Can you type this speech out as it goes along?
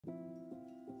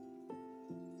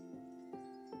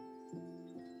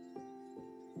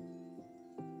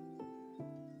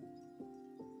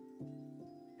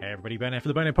Hey everybody, Ben here for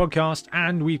the Bonehead podcast,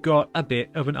 and we've got a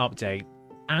bit of an update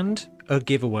and a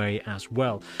giveaway as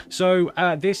well. So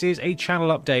this is a channel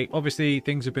update. Obviously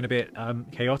things have been a bit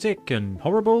chaotic and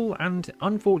horrible and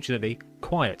unfortunately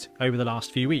quiet over the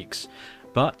last few weeks,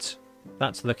 but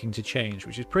that's looking to change,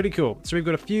 which is pretty cool. So we've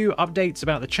got a few updates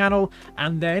about the channel,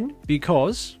 and then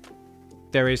because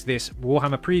there is this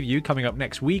Warhammer preview coming up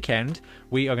next weekend,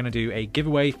 we are going to do a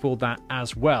giveaway for that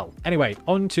as well. Anyway,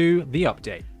 on to the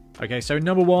update. Okay, so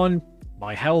number one,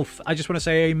 my health. I just want to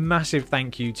say a massive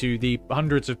thank you to the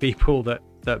hundreds of people that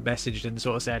messaged and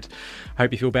sort of said,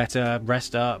 hope you feel better,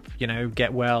 rest up, you know,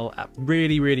 get well.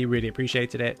 Really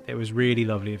appreciated it. It was really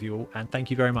lovely of you all, and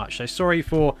thank you very much. So sorry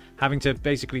for having to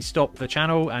basically stop the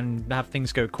channel and have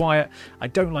things go quiet. I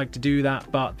don't like to do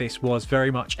that, but this was very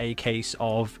much a case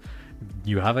of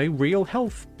you have a real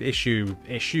health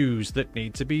issues that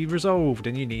need to be resolved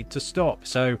and you need to stop.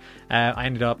 So I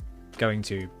ended up going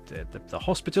to the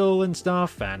hospital and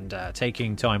stuff, and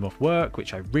taking time off work,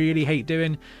 which I really hate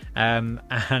doing, you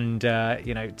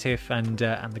know, Tiff and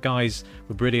the guys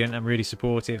were brilliant and really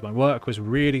supportive. My work was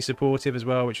really supportive as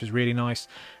well, which was really nice.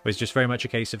 It was just very much a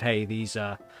case of, hey,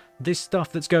 this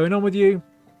stuff that's going on with you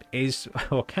is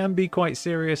or can be quite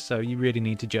serious, so you really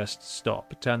need to just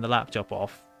stop, turn the laptop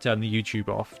off, turn the YouTube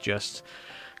off, just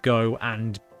go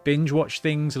and binge watch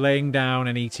things laying down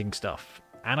and eating stuff.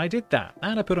 And I did that,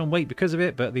 and I put on weight because of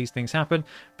it, but these things happen.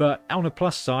 But on a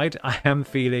plus side, I am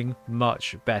feeling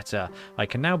much better. I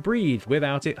can now breathe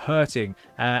without it hurting,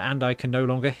 and I can no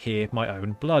longer hear my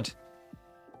own blood.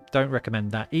 Don't recommend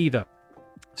that either.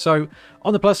 So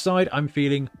on the plus side, I'm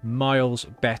feeling miles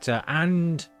better,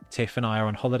 and Tiff and I are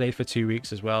on holiday for 2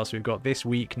 weeks as well. So we've got this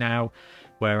week now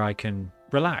where I can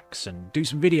relax and do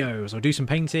some videos or do some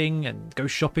painting and go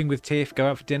shopping with Tiff, go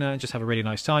out for dinner and just have a really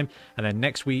nice time. And then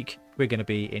next week we're going to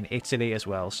be in Italy as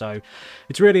well. So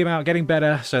it's really about getting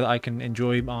better so that I can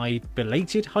enjoy my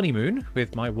belated honeymoon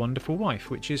with my wonderful wife,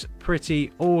 which is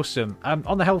pretty awesome.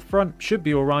 On the health front, should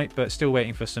be all right, but still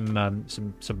waiting for some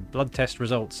blood test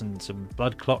results and some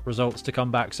blood clot results to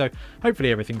come back. So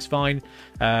hopefully everything's fine.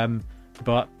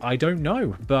 But I don't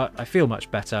know, but I feel much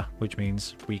better, which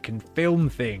means we can film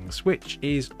things, which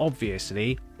is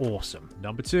obviously awesome.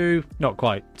 Number two, not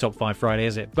quite top 5 Friday,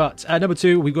 is it? But number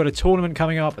two, we've got a tournament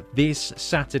coming up this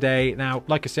Saturday. Now,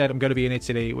 like I said, I'm going to be in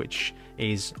Italy, which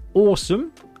is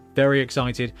awesome. Very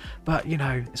excited, but you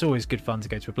know, it's always good fun to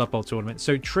go to a Blood Bowl tournament.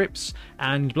 So Trips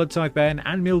and Blood Tithe Ben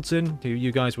and Milton, who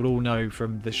you guys will all know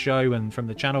from the show and from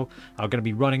the channel, are going to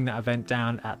be running that event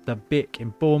down at the Bic in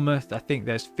Bournemouth. I think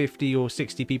there's 50 or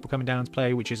 60 people coming down to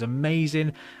play, which is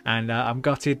amazing, and I'm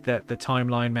gutted that the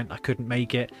timeline meant I couldn't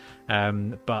make it,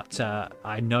 but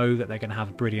I know that they're going to have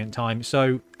a brilliant time.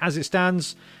 So as it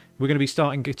stands, we're going to be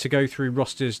starting to go through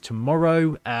rosters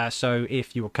tomorrow, so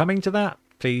if you're coming to that,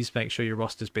 please make sure your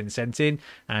roster's been sent in,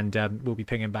 and we'll be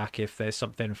pinging back if there's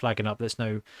something flagging up that's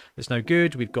no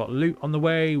good. We've got loot on the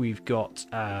way, we've got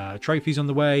trophies on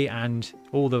the way, and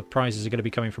all the prizes are going to be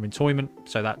coming from entoyment,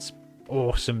 so that's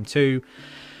awesome too.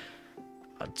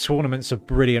 Tournaments are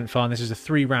brilliant fun. This is a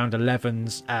 3-round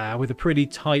 11s with a pretty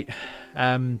tight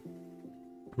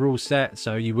rule set,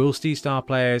 so you will see star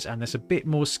players, and there's a bit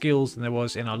more skills than there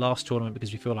was in our last tournament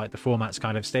because we feel like the format's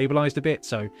kind of stabilized a bit,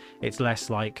 so it's less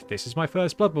like this is my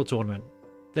first Blood Bowl tournament.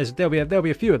 There'll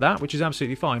be a few of that, which is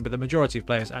absolutely fine, but the majority of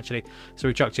players actually, so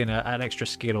we chucked in an extra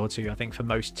skill or two, I think, for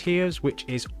most tiers, which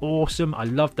is awesome. I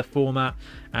love the format,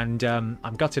 and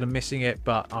I'm gutted I'm missing it,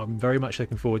 but I'm very much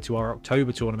looking forward to our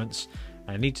October tournaments.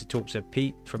 I need to talk to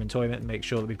Pete from Entoyment and make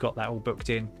sure that we've got that all booked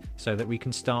in so that we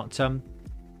can start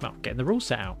well, getting the rules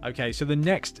set out. Okay, so the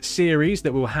next series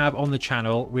that we'll have on the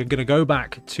channel, we're going to go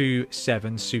back to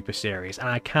 7 Super Series, and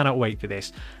I cannot wait for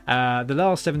this. The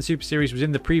last 7 Super Series was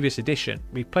in the previous edition.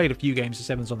 We've played a few games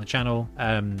of 7s on the channel.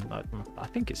 I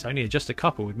think it's only just a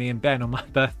couple with me and Ben on my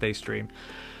birthday stream.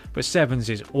 But 7s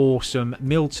is awesome.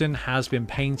 Milton has been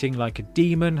painting like a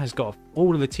demon, has got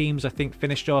all of the teams, I think,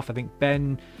 finished off. I think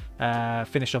Ben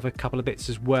finished off a couple of bits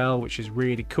as well, which is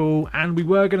really cool. And we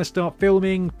were going to start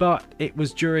filming, but it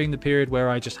was during the period where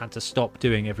I just had to stop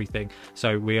doing everything.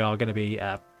 So we are going to be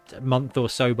a month or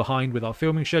so behind with our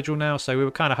filming schedule now. So we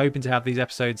were kind of hoping to have these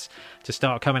episodes to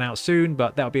start coming out soon,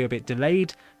 but that'll be a bit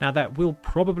delayed. Now that will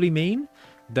probably mean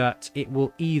that it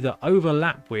will either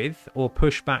overlap with or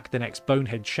push back the next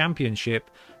Bonehead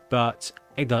Championship, but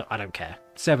I don't care.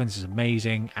 7s is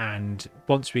amazing, and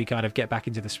once we kind of get back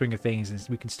into the swing of things and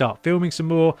we can start filming some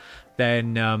more,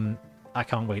 then I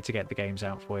can't wait to get the games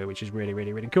out for you, which is really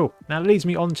cool. Now it leads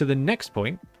me on to the next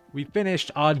point. We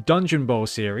finished our Dungeon Bowl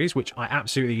series, which I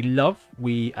absolutely love.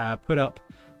 We put up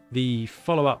the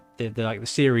follow-up, the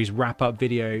series wrap-up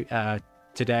video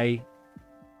today.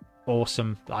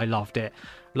 Awesome. I loved it.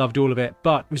 Loved all of it.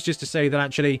 But it was just to say that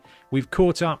actually we've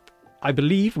caught up. I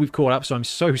believe we've caught up, so I'm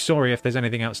so sorry if there's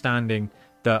anything outstanding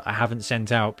that I haven't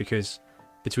sent out, because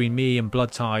between me and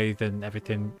Blood Tithe and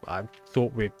everything, I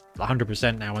thought we're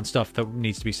 100% now on stuff that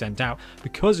needs to be sent out.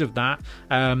 Because of that,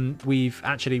 we've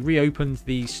actually reopened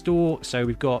the store, so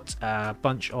we've got a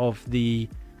bunch of the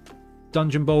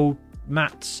Dungeon Bowl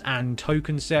mats and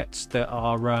token sets that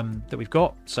are that we've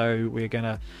got, so we're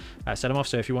gonna set them off.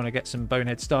 So if you want to get some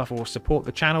Bonehead stuff or support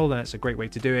the channel, then it's a great way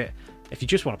to do it. If you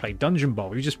just want to play Dungeon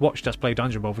Bowl, you just watched us play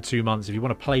Dungeon Bowl for 2 months, if you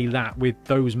want to play that with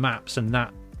those maps and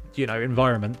that, you know,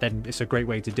 environment, then it's a great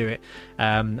way to do it.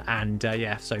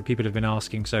 Yeah, so people have been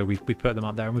asking, so we put them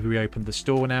up there, and we've reopened the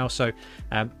store now. So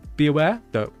be aware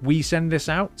that we send this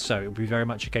out, so it'll be very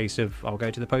much a case of I'll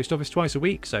go to the post office twice a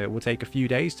week, so it will take a few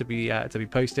days to be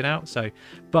posted out. So,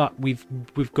 but we've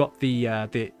got the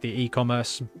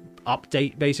e-commerce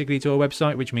update basically to our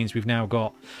website, which means we've now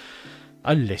got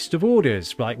a list of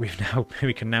orders. Like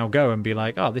we can now go and be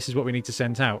like, oh, this is what we need to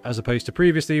send out, as opposed to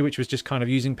previously, which was just kind of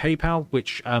using PayPal,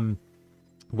 which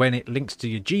when it links to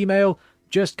your Gmail,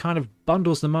 just kind of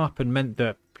bundles them up and meant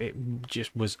that it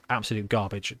just was absolute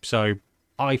garbage. So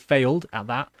I failed at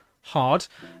that hard.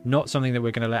 Not something that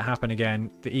we're going to let happen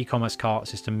again. The e-commerce cart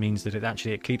system means that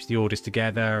it keeps the orders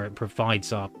together. It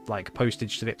provides our like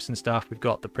postage slips and stuff. We've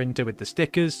got the printer with the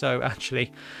stickers, so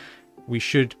actually we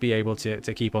should be able to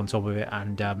keep on top of it,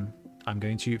 and I'm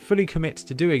going to fully commit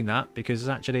to doing that, because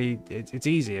actually it's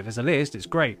easy. If there's a list, it's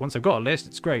great. Once I've got a list,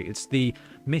 it's great. It's the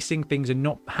missing things and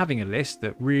not having a list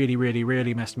that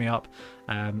really messed me up.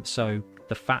 So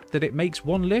the fact that it makes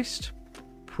one list,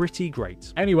 pretty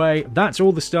great. Anyway, that's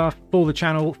all the stuff for the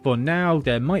channel for now.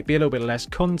 There might be a little bit less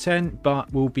content,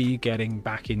 but we'll be getting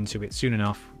back into it soon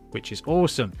enough, which is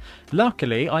awesome.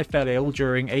 Luckily, I fell ill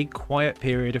during a quiet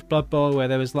period of Blood Bowl where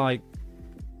there was like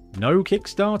no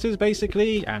Kickstarters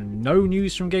basically and no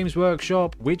news from Games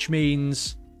Workshop, which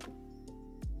means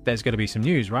there's going to be some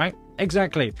news, right?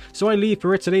 Exactly. So I leave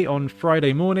for Italy on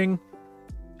Friday morning,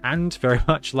 and very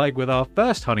much like with our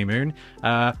first honeymoon,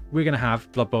 we're going to have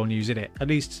Blood Bowl news in it. At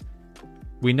least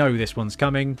we know this one's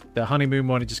coming. The honeymoon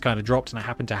one, it just kind of dropped, and I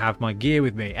happen to have my gear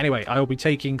with me. Anyway, I will be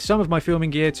taking some of my filming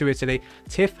gear to Italy.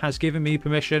 Tiff has given me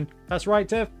permission. That's right,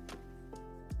 Tiff?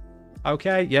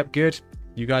 Okay, yep, good.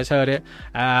 You guys heard it.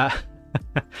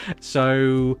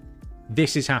 So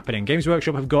this is happening. Games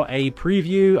Workshop have got a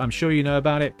preview. I'm sure you know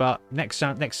about it, but next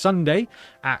Sunday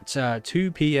at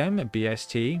 2 p.m.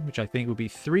 BST, which I think will be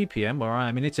 3 p.m. where I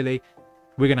am in Italy,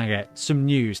 we're going to get some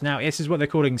news. Now, this is what they're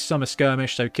calling Summer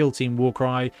Skirmish, so Kill Team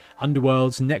Warcry,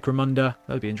 Underworlds, Necromunda.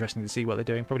 That'll be interesting to see what they're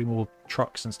doing. Probably more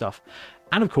trucks and stuff.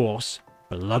 And, of course,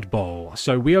 Blood Bowl.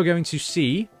 So we are going to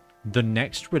see the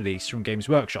next release from Games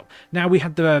Workshop. Now, we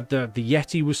had the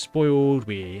Yeti was spoiled.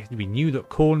 We knew that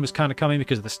Khorne was kind of coming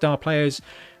because of the star players.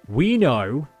 We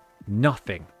know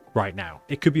nothing right now.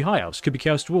 It could be High Elves, could be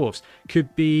Chaos Dwarves,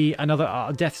 could be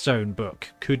another Death Zone book,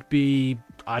 could be,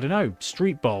 I don't know,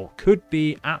 Street Bowl, could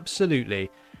be absolutely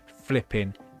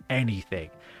flipping anything,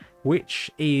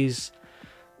 which is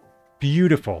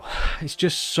beautiful. It's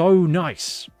just so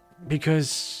nice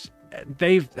because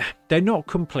they're not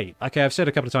complete. Okay, I've said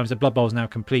a couple of times that Blood Bowl is now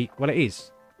complete. Well, it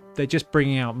is. They're just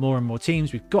bringing out more and more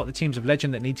teams. We've got the teams of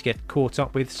legend that need to get caught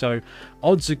up with, so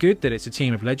odds are good that it's a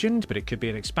team of legend, but it could be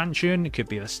an expansion, it could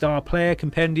be a star player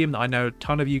compendium that I know a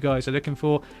ton of you guys are looking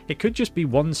for. It could just be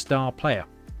one star player.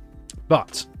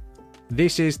 But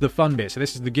this is the fun bit, so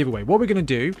this is the giveaway. What we're going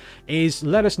to do is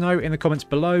let us know in the comments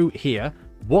below here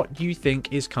what you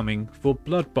think is coming for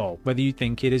Blood Bowl. Whether you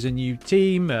think it is a new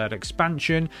team, an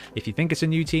expansion. If you think it's a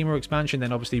new team or expansion,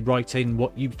 then obviously write in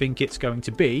what you think it's going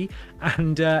to be.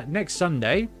 And next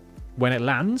Sunday, when it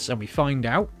lands and we find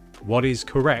out what is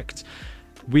correct,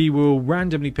 we will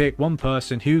randomly pick one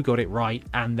person who got it right,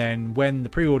 and then when the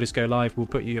pre-orders go live, we'll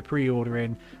put you a pre-order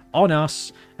in on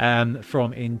us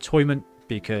from Entoyment,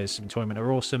 because Entoyment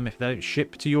are awesome. If they don't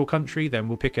ship to your country, then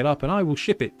we'll pick it up and I will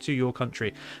ship it to your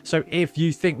country. So if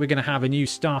you think we're going to have a new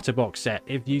starter box set,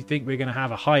 if you think we're going to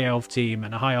have a High Elf team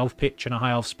and a High Elf pitch and a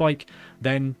High Elf spike,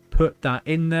 then put that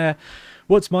in there.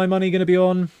 What's my money going to be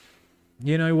on?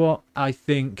 You know what? I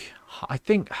think, I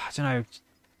don't know.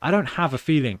 I don't have a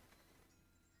feeling.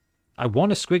 I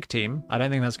want a Squig team. I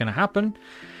don't think that's going to happen.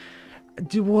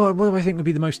 What do I think would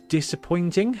be the most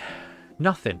disappointing?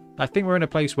 Nothing. I think we're in a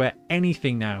place where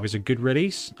anything now is a good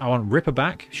release. I want Ripper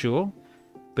back, sure.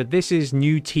 But this is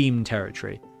new team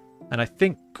territory. And I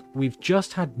think we've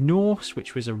just had Norse,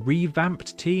 which was a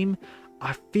revamped team.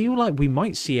 I feel like we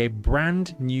might see a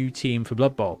brand new team for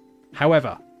Blood Bowl.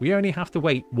 However, we only have to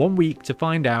wait 1 week to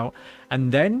find out.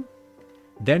 And then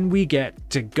then we get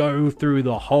to go through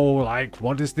the whole, like,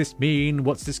 what does this mean?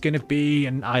 What's this going to be?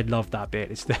 And I love that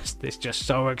bit. It's just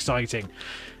so exciting.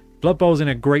 Blood Bowl's in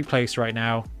a great place right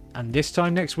now. And this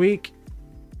time next week,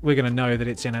 we're going to know that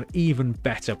it's in an even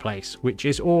better place, which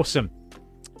is awesome.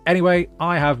 Anyway,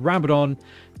 I have rambled on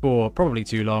for probably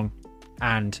too long,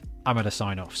 and I'm going to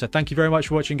sign off. So thank you very much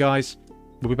for watching, guys.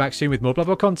 We'll be back soon with more Blood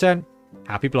Bowl content.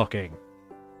 Happy blocking.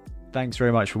 Thanks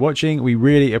very much for watching. We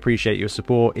really appreciate your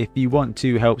support. If you want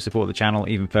to help support the channel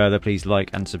even further, please like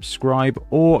and subscribe,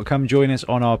 or come join us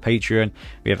on our Patreon.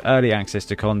 We have early access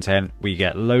to content. We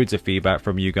get loads of feedback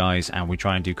from you guys, and we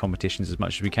try and do competitions as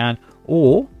much as we can.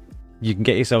 Or you can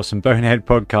get yourself some Bonehead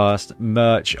podcast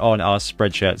merch on our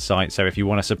Spreadshirt site. So if you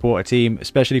want to support a team,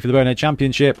 especially for the Bonehead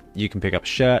Championship, you can pick up a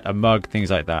shirt, a mug, things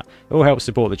like that. It all helps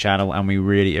support the channel, and we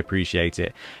really appreciate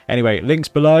it. Anyway, links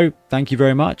below. Thank you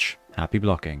very much. Happy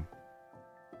blocking.